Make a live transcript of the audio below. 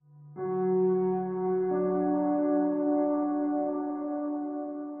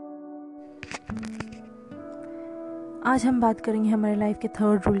आज हम बात करेंगे हमारे लाइफ के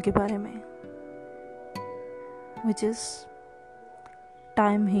थर्ड रूल के बारे में, which is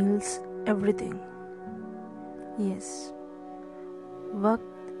time heals everything. Yes,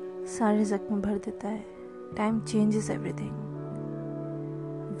 वक्त सारे जख्म भर देता है। Time changes everything.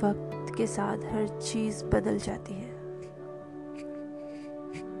 वक्त के साथ हर चीज़ बदल जाती है।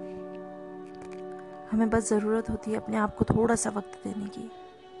 हमें बस ज़रूरत होती है अपने आप को थोड़ा सा वक्त देने की।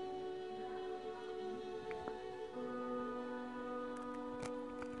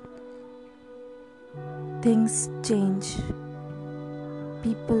 Things change,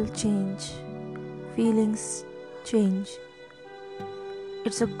 people change, feelings change.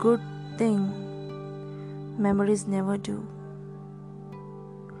 It's a good thing. Memories never do.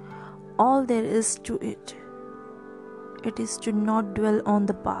 All there is to it is to not dwell on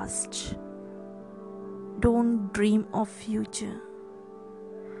the past. Don't dream of future.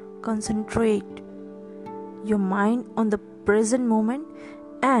 Concentrate your mind on the present moment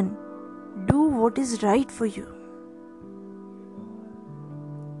and do what is right for you.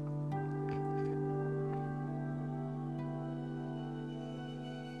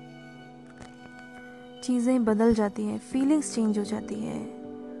 चीज़ें बदल जाती हैं, feelings change हो जाती है,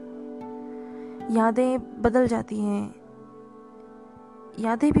 यादें बदल जाती हैं,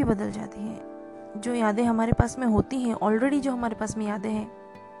 यादें भी बदल जाती हैं। जो यादें हमारे पास में होती हैं ऑलरेडी, जो हमारे पास में यादें हैं,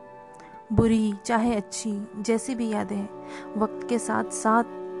 बुरी चाहे अच्छी, जैसी भी यादें हैं, वक्त के साथ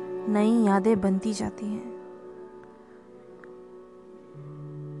साथ नई यादें बनती जाती हैं।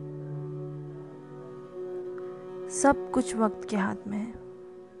 सब कुछ वक्त के हाथ में है।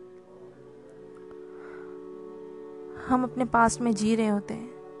 हम अपने पास्ट में जी रहे होते हैं,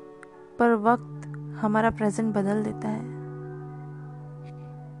 पर वक्त हमारा प्रेजेंट बदल देता है।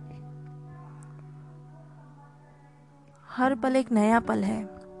 हर पल एक नया पल है।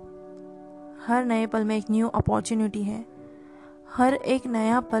 हर नए पल में एक न्यू अपॉर्चुनिटी है। हर एक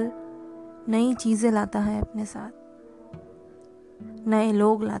नया पल नई चीज़ें लाता है अपने साथ, नए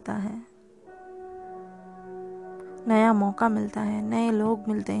लोग लाता है, नया मौका मिलता है, नए लोग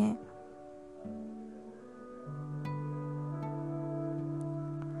मिलते हैं।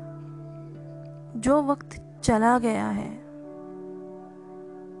 जो वक्त चला गया है,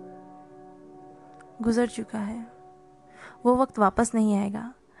 गुजर चुका है, वो वक्त वापस नहीं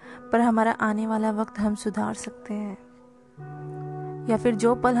आएगा, पर हमारा आने वाला वक्त हम सुधार सकते हैं। या फिर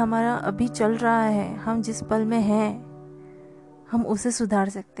जो पल हमारा अभी चल रहा है, हम जिस पल में हैं, हम उसे सुधार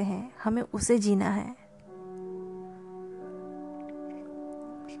सकते हैं। हमें उसे जीना है।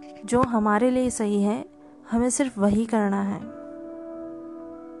 जो हमारे लिए सही है, हमें सिर्फ वही करना है।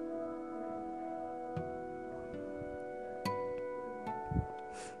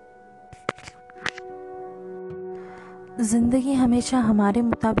 जिंदगी हमेशा हमारे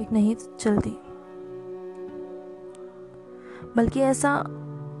मुताबिक नहीं चलती, बल्कि ऐसा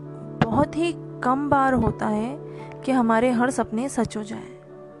बहुत ही कम बार होता है कि हमारे हर सपने सच हो जाएं।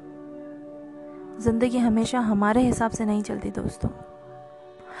 जिंदगी हमेशा हमारे हिसाब से नहीं चलती दोस्तों,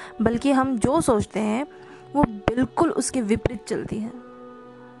 बल्कि हम जो सोचते हैं वो बिल्कुल उसके विपरीत चलती है।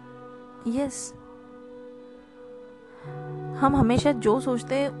 यस, हम हमेशा जो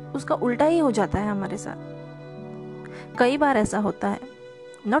सोचते हैं उसका उल्टा ही हो जाता है हमारे साथ। कई बार ऐसा होता है,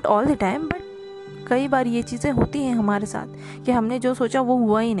 not all the time, but कई बार ये चीज़ें होती हैं हमारे साथ कि हमने जो सोचा वो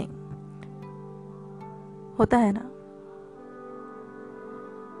हुआ ही नहीं। होता है ना।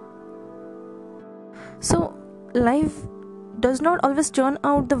 So life does not always turn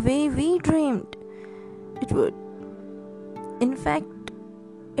out the way we dreamed it would. In fact,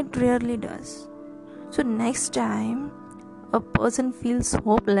 it rarely does. So next time a person feels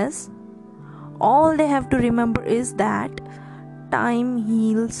hopeless, all they have to remember is that time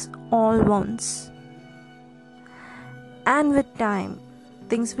heals all wounds. And with time,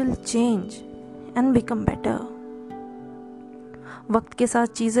 things will change and become better. वक्त के साथ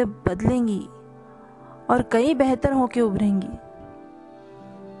चीज़ें बदलेंगी और कई बेहतर होके उभरेंगी।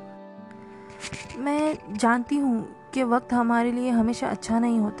 मैं जानती हूँ कि वक्त हमारे लिए हमेशा अच्छा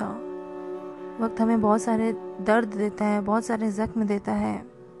नहीं होता। वक्त हमें बहुत सारे दर्द देता है, बहुत सारे जख्म देता है,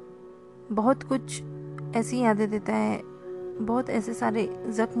 बहुत कुछ ऐसी यादें देता है, बहुत ऐसे सारे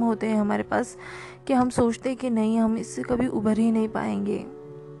जख्म होते हैं हमारे पास कि हम सोचते हैं कि नहीं, हम इससे कभी उभर ही नहीं पाएंगे।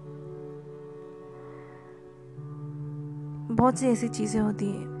 बहुत सी ऐसी चीज़ें होती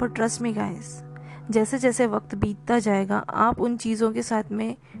है, पर ट्रस्ट मी गाइस, जैसे जैसे वक्त बीतता जाएगा आप उन चीज़ों के साथ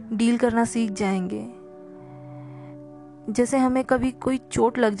में डील करना सीख जाएंगे। जैसे हमें कभी कोई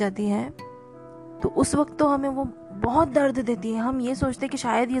चोट लग जाती है तो उस वक्त तो हमें वो बहुत दर्द देती है। हम ये सोचते हैं कि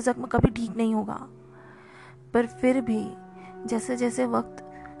शायद ये जख्म कभी ठीक नहीं होगा, पर फिर भी जैसे जैसे वक्त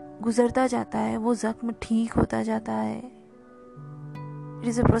गुजरता जाता है, वो जख्म ठीक होता जाता है. It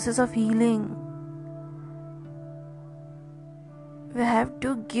is a process of healing. We have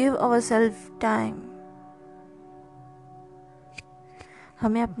to give ourselves time.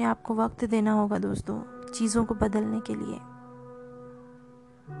 हमें अपने आप को वक्त देना होगा दोस्तों, चीज़ों को बदलने के लिए.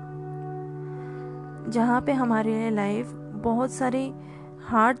 जहाँ पे हमारे लाइफ बहुत सारे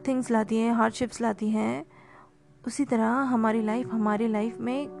हार्ड थिंग्स लाती है, हार्डशिप्स लाती हैं, उसी तरह हमारी लाइफ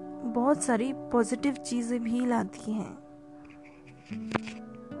में बहुत सारी पॉजिटिव चीज़ें भी लाती हैं.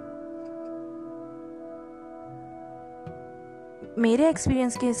 मेरे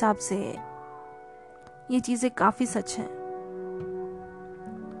एक्सपीरियंस के हिसाब से ये चीज़ें काफ़ी सच हैं.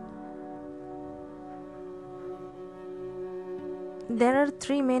 There are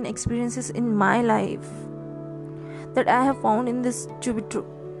 3 main experiences in my life that I have found in this to be true.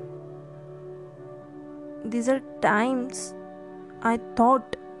 These are times I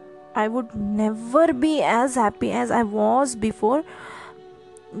thought I would never be as happy as I was before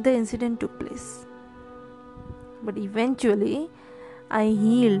the incident took place. But eventually I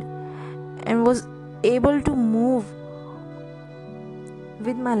healed and was able to move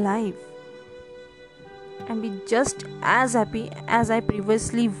with my life and be just as happy as I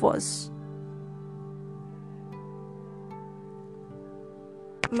previously was.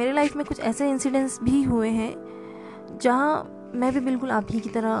 मेरे life में कुछ ऐसे incidents भी हुए हैं जहाँ मैं भी बिल्कुल आप ही की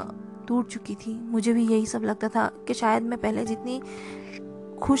तरह टूट चुकी थी. मुझे भी यही सब लगता था कि शायद मैं पहले जितनी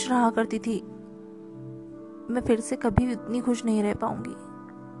खुश रहा करती थी, मैं फिर से कभी उतनी खुश नहीं रह पाऊंगी.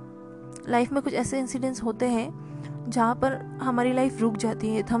 लाइफ में कुछ ऐसे इंसिडेंट्स होते हैं जहाँ पर हमारी लाइफ रुक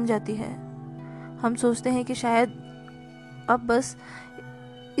जाती है, थम जाती है. हम सोचते हैं कि शायद अब बस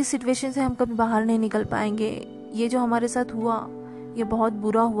इस सिचुएशन से हम कभी बाहर नहीं निकल पाएंगे. ये जो हमारे साथ हुआ ये बहुत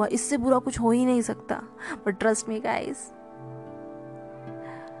बुरा हुआ, इससे बुरा कुछ हो ही नहीं सकता. But trust me guys,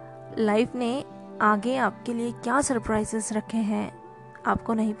 life ने आगे आपके लिए क्या सरप्राइजेस रखे हैं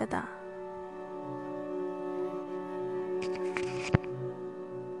आपको नहीं पता.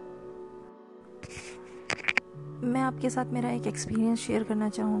 मैं आपके साथ मेरा एक एक्सपीरियंस शेयर करना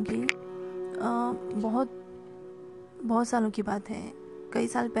चाहूँगी. बहुत सालों की बात है. कई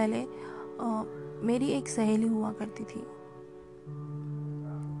साल पहले मेरी एक सहेली हुआ करती थी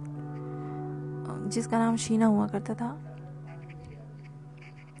जिसका नाम शीना हुआ करता था.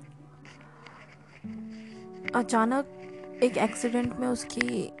 अचानक एक एक्सीडेंट में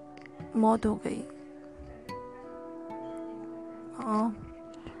उसकी मौत हो गई.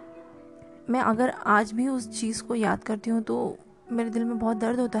 मैं अगर आज भी उस चीज़ को याद करती हूँ तो मेरे दिल में बहुत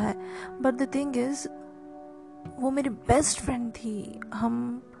दर्द होता है. बट द थिंग इज़, वो मेरी बेस्ट फ्रेंड थी.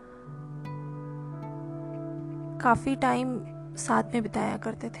 हम काफ़ी टाइम साथ में बिताया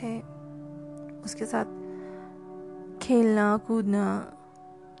करते थे. उसके साथ खेलना कूदना,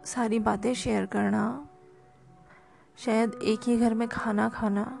 सारी बातें शेयर करना, शायद एक ही घर में खाना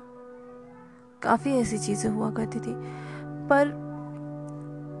खाना, काफ़ी ऐसी चीज़ें हुआ करती थी. पर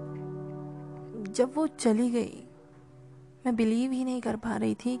जब वो चली गई, मैं बिलीव ही नहीं कर पा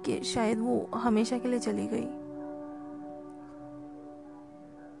रही थी कि शायद वो हमेशा के लिए चली गई.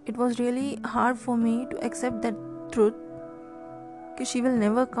 It was really hard for me to accept that truth कि she will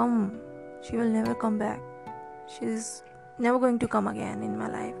never come back. She is never going to come again in my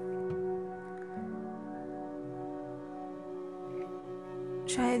life.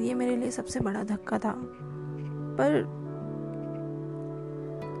 शायद ये मेरे लिए सबसे बड़ा धक्का था. पर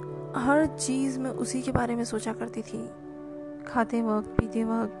हर चीज़ में उसी के बारे में सोचा करती थी. खाते वक्त, पीते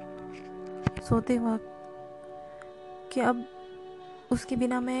वक्त, सोते वक्त, कि अब उसके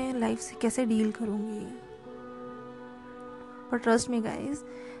बिना मैं लाइफ से कैसे डील करूँगी. पर ट्रस्ट मी गाइस,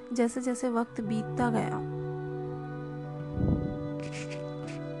 जैसे जैसे वक्त बीतता गया,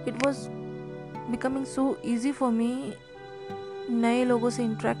 it was becoming so easy for me नए लोगों से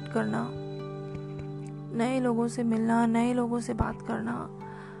इंटरेक्ट करना, नए लोगों से मिलना, नए लोगों से बात करना,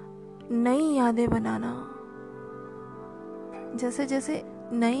 नई यादें बनाना. जैसे जैसे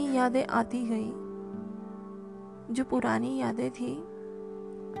नई यादें आती गई, जो पुरानी यादें थी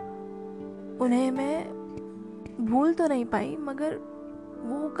उन्हें मैं भूल तो नहीं पाई, मगर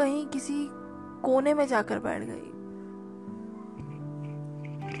वो कहीं किसी कोने में जाकर बैठ गई.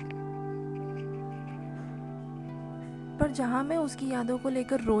 पर जहाँ मैं उसकी यादों को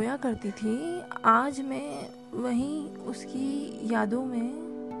लेकर रोया करती थी, आज मैं वहीं उसकी यादों में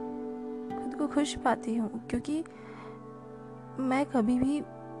खुद को खुश पाती हूँ. क्योंकि मैं कभी भी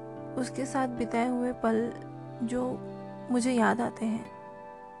उसके साथ बिताए हुए पल जो मुझे याद आते हैं,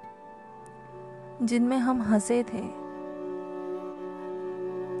 जिनमें हम हंसे थे,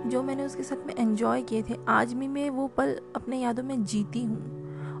 जो मैंने उसके साथ में एंजॉय किए थे, आज भी मैं वो पल अपने यादों में जीती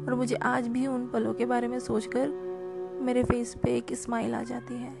हूँ. और मुझे आज भी उन पलों के बारे में सोचकर मेरे फेस पे एक स्माइल आ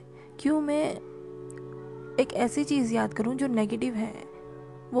जाती है। क्यों मैं एक ऐसी चीज़ याद करूं जो नेगेटिव है,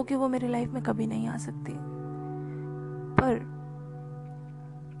 वो मेरे लाइफ में कभी नहीं आ सकती। पर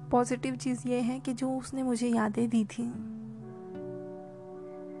पॉजिटिव चीज़ ये है कि जो उसने मुझे यादें दी थी,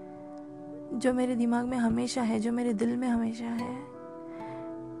 जो मेरे दिमाग में हमेशा है, जो मेरे दिल में हमेशा है,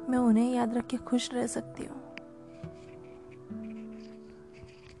 मैं उन्हें याद रख के खुश रह सकती हूँ।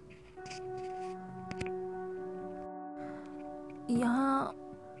 यहाँ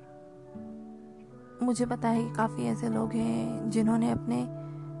मुझे पता है कि काफ़ी ऐसे लोग हैं जिन्होंने अपने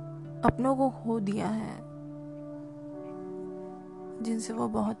अपनों को खो दिया है, जिनसे वो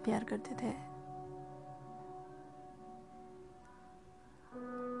बहुत प्यार करते थे।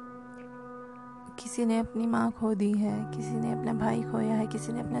 किसी ने अपनी माँ खो दी है, किसी ने अपना भाई खोया है,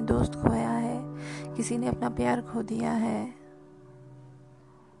 किसी ने अपना दोस्त खोया है, किसी ने अपना प्यार खो दिया है।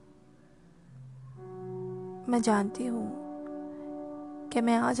 मैं जानती हूँ कि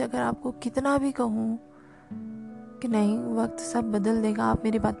मैं आज अगर आपको कितना भी कहूँ कि नहीं, वक्त सब बदल देगा, आप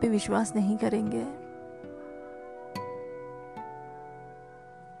मेरी बात पे विश्वास नहीं करेंगे।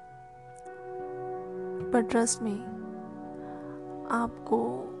 पर ट्रस्ट मी, आपको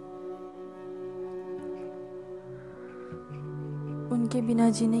उनके बिना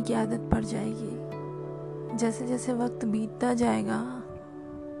जीने की आदत पड़ जाएगी। जैसे जैसे वक्त बीतता जाएगा,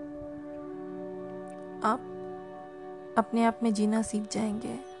 आप अपने आप में जीना सीख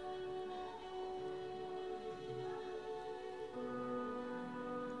जाएंगे।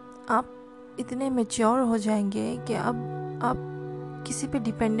 आप इतने मैच्योर हो जाएंगे कि अब आप किसी पे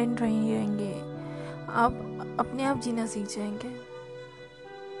डिपेंडेंट नहीं रहेंगे, आप अपने आप जीना सीख जाएंगे।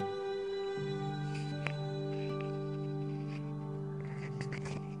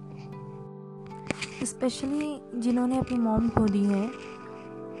 स्पेशली जिन्होंने अपनी मॉम खो दी है,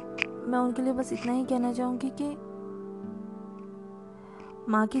 मैं उनके लिए बस इतना ही कहना चाहूँगी कि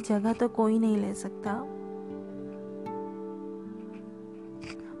माँ की जगह तो कोई नहीं ले सकता,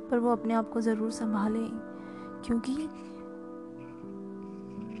 पर वो अपने आप को ज़रूर संभाले, क्योंकि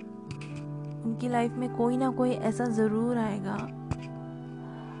उनकी लाइफ में कोई ना कोई ऐसा ज़रूर आएगा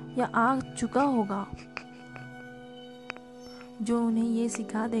या आ चुका होगा जो उन्हें ये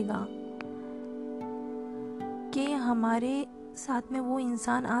सिखा देगा कि हमारे साथ में वो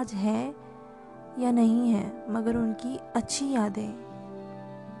इंसान आज है या नहीं है, मगर उनकी अच्छी यादें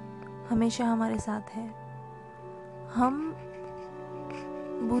हमेशा हमारे साथ है। हम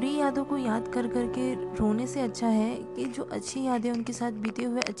बुरी यादों को याद कर कर के रोने से अच्छा है कि जो अच्छी यादें, उनके साथ बीते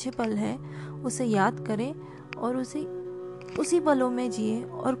हुए अच्छे पल हैं, उसे याद करें और उसे उसी पलों में जिए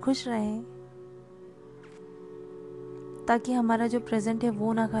और खुश रहें, ताकि हमारा जो प्रेजेंट है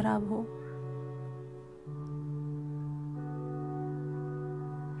वो ना खराब हो।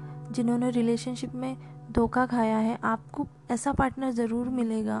 जिन्होंने रिलेशनशिप में धोखा खाया है, आपको ऐसा पार्टनर ज़रूर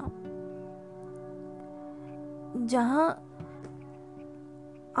मिलेगा जहाँ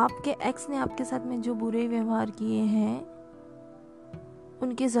आपके एक्स ने आपके साथ में जो बुरे व्यवहार किए हैं,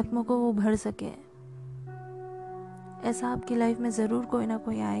 उनके जख्मों को वो भर सके। ऐसा आपकी लाइफ में ज़रूर कोई ना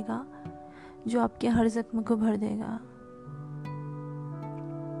कोई आएगा जो आपके हर जख्म को भर देगा।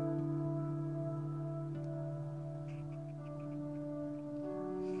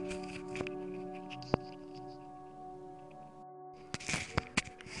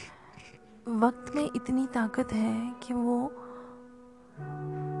 वक्त में इतनी ताकत है कि वो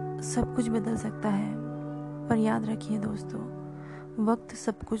सब कुछ बदल सकता है। पर याद रखिए दोस्तों, वक्त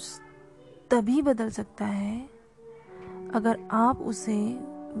सब कुछ तभी बदल सकता है अगर आप उसे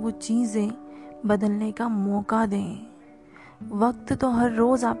वो चीज़ें बदलने का मौका दें। वक्त तो हर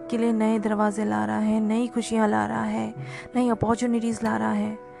रोज़ आपके लिए नए दरवाजे ला रहा है, नई खुशियाँ ला रहा है, नई अपॉर्चुनिटीज़ ला रहा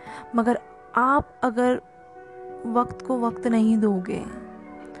है, मगर आप अगर वक्त को वक्त नहीं दोगे,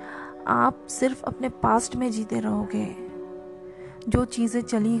 आप सिर्फ अपने पास्ट में जीते रहोगे, जो चीज़ें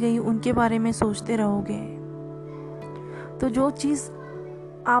चली गई उनके बारे में सोचते रहोगे, तो जो चीज़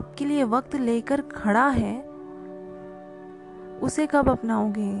आपके लिए वक्त लेकर खड़ा है उसे कब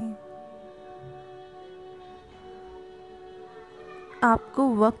अपनाओगे? आपको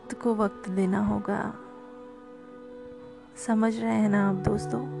वक्त को वक्त देना होगा। समझ रहे हैं ना आप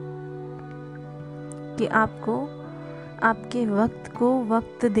दोस्तों कि आपको आपके वक्त को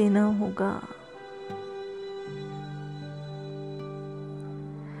वक्त देना होगा।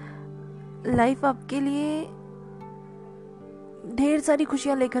 लाइफ आपके लिए ढेर सारी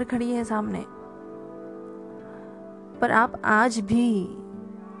खुशियां लेकर खड़ी है सामने, पर आप आज भी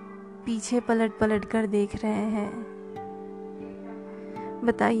पीछे पलट पलट कर देख रहे हैं।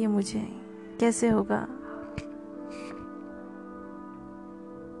 बताइए मुझे कैसे होगा?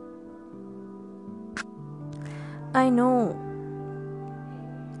 I know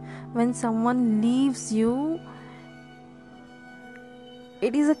when someone leaves you,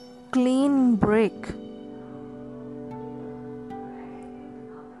 it is a clean break.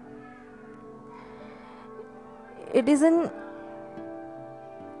 It is an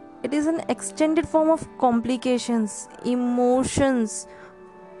extended form of complications, emotions,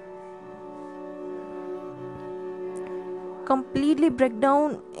 completely break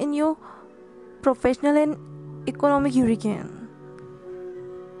down in your professional and economic hurricane.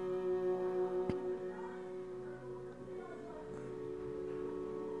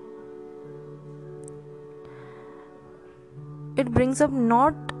 It brings up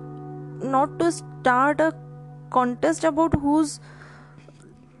not to start a contest about whose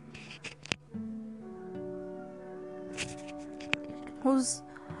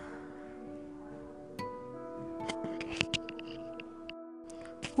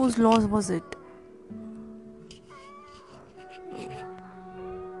loss was it.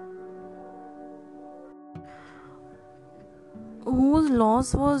 Whose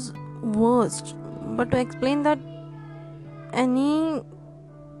loss was worst, but to explain that any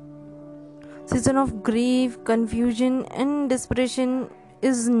season of grief, confusion and desperation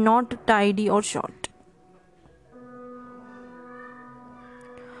is not tidy or short.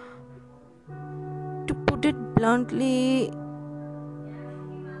 To put it bluntly,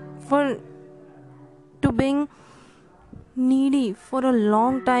 to being needy for a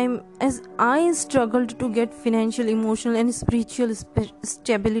long time, as I struggled to get financial, emotional and spiritual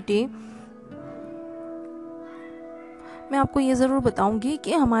stability, मैं आपको ये ज़रूर बताऊंगी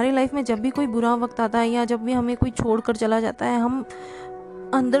कि हमारे life में जब भी कोई बुरा वक्त आता है या जब भी हमें कोई छोड़कर चला जाता है, हम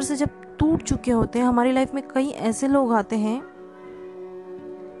अंदर से जब टूट चुके होते हैं, हमारी लाइफ में कई ऐसे लोग आते हैं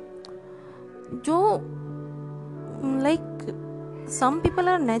जो like some people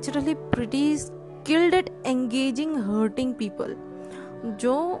are naturally pretty skilled at engaging hurting people,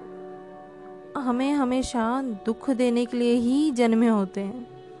 जो हमें हमेशा दुख देने के लिए ही जन्मे होते हैं.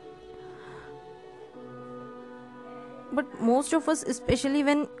 But most of us, especially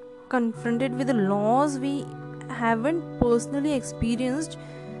when confronted with the laws we haven't personally experienced,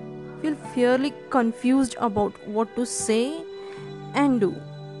 feel fairly confused about what to say and do.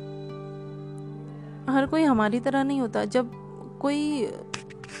 हर कोई हमारी तरह नहीं होता. जब कोई,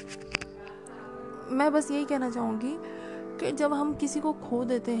 मैं बस यही कहना चाहूँगी कि जब हम किसी को खो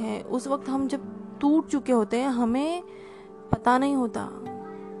देते हैं, उस वक्त हम जब टूट चुके होते हैं, हमें पता नहीं होता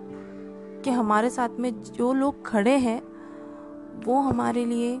कि हमारे साथ में जो लोग खड़े हैं वो हमारे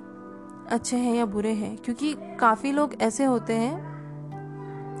लिए अच्छे हैं या बुरे हैं. क्योंकि काफ़ी लोग ऐसे होते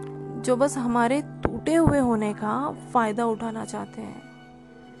हैं जो बस हमारे टूटे हुए होने का फ़ायदा उठाना चाहते हैं,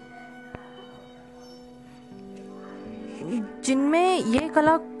 जिनमें ये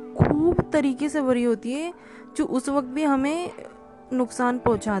कला खूब तरीके से भरी होती है जो उस वक्त भी हमें नुकसान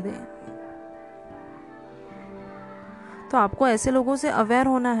पहुंचा दे. तो आपको ऐसे लोगों से अवेयर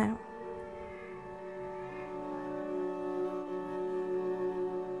होना है.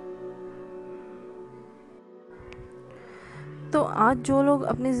 तो आज जो लोग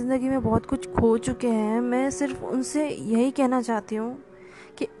अपनी ज़िंदगी में बहुत कुछ खो चुके हैं, मैं सिर्फ उनसे यही कहना चाहती हूँ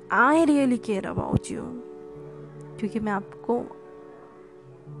कि I really care about you. क्योंकि मैं आपको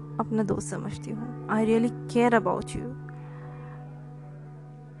अपना दोस्त समझती हूँ. I really care about you.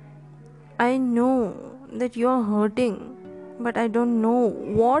 I know that you are hurting, but I don't know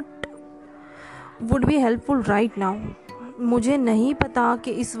what would be helpful right now. मुझे नहीं पता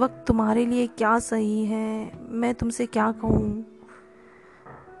कि इस वक्त तुम्हारे लिए क्या सही है. मैं तुमसे क्या कहूँ,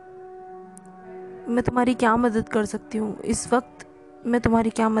 मैं तुम्हारी क्या मदद कर सकती हूँ इस वक्त, मैं तुम्हारी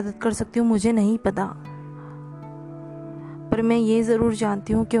क्या मदद कर सकती हूँ मुझे नहीं पता. पर मैं ये ज़रूर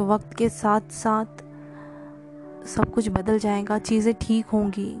जानती हूँ कि वक्त के साथ साथ सब कुछ बदल जाएगा, चीज़ें ठीक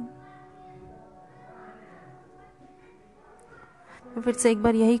होंगी. मैं फिर से एक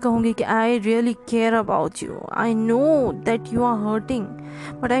बार यही कहूँगी कि I really care about you. I know that you are hurting,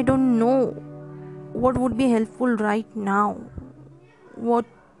 but I don't know what would be helpful right now.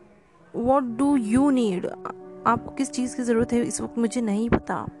 What do you need. आपको किस चीज़ की ज़रूरत है इस वक्त मुझे नहीं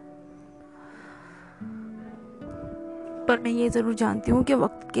पता. पर मैं ये ज़रूर जानती हूँ कि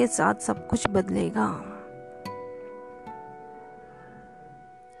वक्त के साथ सब कुछ बदलेगा.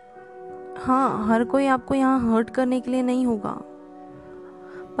 हाँ, हर कोई आपको यहाँ हर्ट करने के लिए नहीं होगा,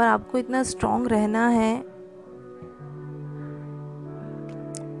 पर आपको इतना स्ट्रांग रहना है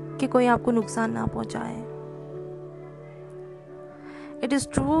कि कोई आपको नुकसान ना पहुंचाए. It is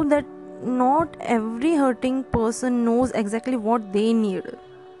true that not every hurting person knows exactly what they need,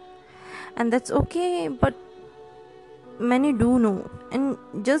 and that's okay. But many do know and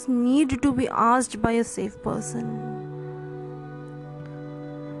just need to be asked by a safe person.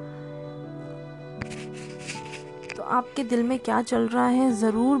 तो आपके दिल में क्या चल रहा है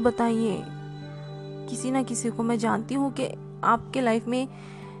ज़रूर बताइए. किसी ना किसी को मैं जानती हूँ कि आपके लाइफ में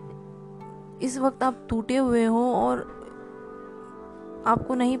इस वक्त आप टूटे हुए हो और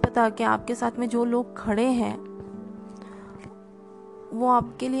आपको नहीं पता कि आपके साथ में जो लोग खड़े हैं वो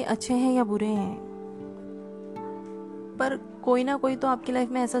आपके लिए अच्छे हैं या बुरे हैं. पर कोई ना कोई तो आपकी लाइफ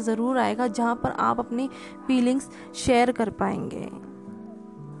में ऐसा ज़रूर आएगा जहाँ पर आप अपनी फीलिंग्स शेयर कर पाएंगे.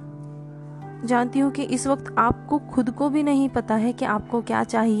 जानती हूँ कि इस वक्त आपको खुद को भी नहीं पता है कि आपको क्या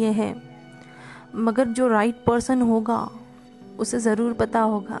चाहिए है, मगर जो राइट पर्सन होगा उसे ज़रूर पता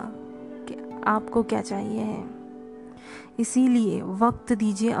होगा कि आपको क्या चाहिए है. इसीलिए वक्त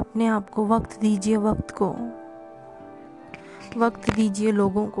दीजिए अपने आप को, वक्त दीजिए वक्त को, वक्त दीजिए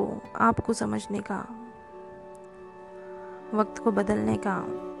लोगों को आपको समझने का, वक्त को बदलने का.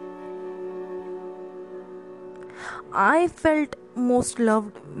 I felt most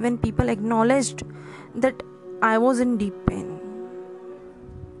loved when people acknowledged that I was in deep pain.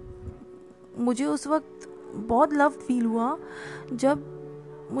 मुझे उस वक्त बहुत लव फील हुआ जब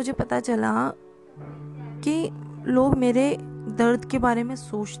मुझे पता चला कि लोग मेरे दर्द के बारे में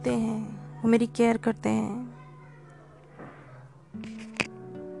सोचते हैं, वो मेरी केयर करते हैं.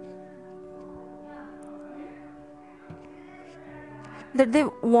 That they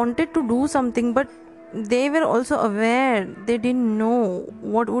wanted to do something, but they were also aware. They didn't know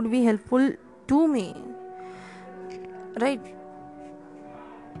what would be helpful to me. Right?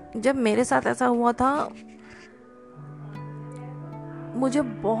 जब मेरे साथ ऐसा हुआ था मुझे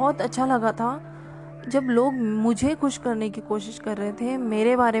बहुत अच्छा लगा था जब लोग मुझे खुश करने की कोशिश कर रहे थे,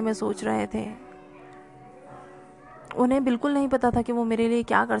 मेरे बारे में सोच रहे थे. उन्हें बिल्कुल नहीं पता था कि वो मेरे लिए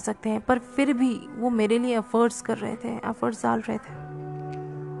क्या कर सकते हैं, पर फिर भी वो मेरे लिए एफर्ट्स कर रहे थे, एफर्ट्स डाल रहे थे.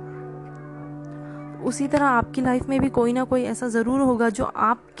 उसी तरह आपकी लाइफ में भी कोई ना कोई ऐसा ज़रूर होगा जो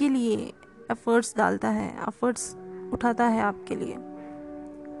आपके लिए एफर्ट्स डालता है, एफर्ट्स उठाता है आपके लिए.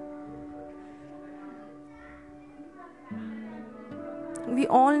 We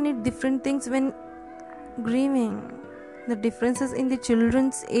all need different things when grieving. The differences in the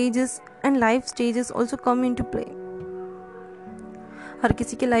children's ages and life stages also come into play. हर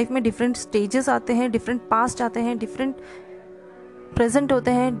किसी के लाइफ में डिफरेंट स्टेजेस आते हैं, डिफरेंट पास्ट आते हैं, डिफरेंट प्रेजेंट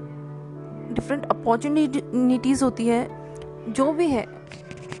होते हैं, डिफरेंट अपॉर्चुनिटीज़ होती है. जो भी है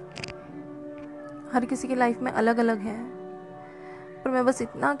हर किसी के लाइफ में अलग अलग है. पर मैं बस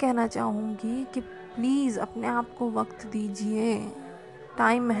इतना कहना चाहूँगी कि प्लीज़ अपने आप को वक्त दीजिए.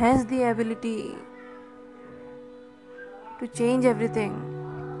 Time has the ability to change everything.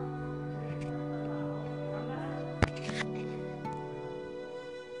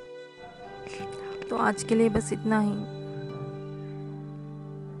 तो आज के लिए बस इतना ही.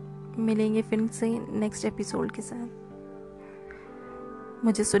 मिलेंगे फिर से नेक्स्ट एपिसोड के साथ.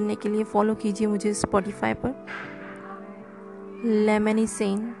 मुझे सुनने के लिए फॉलो कीजिए मुझे Spotify पर lemony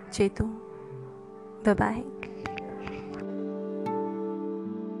Sen Chetu. Bye bye.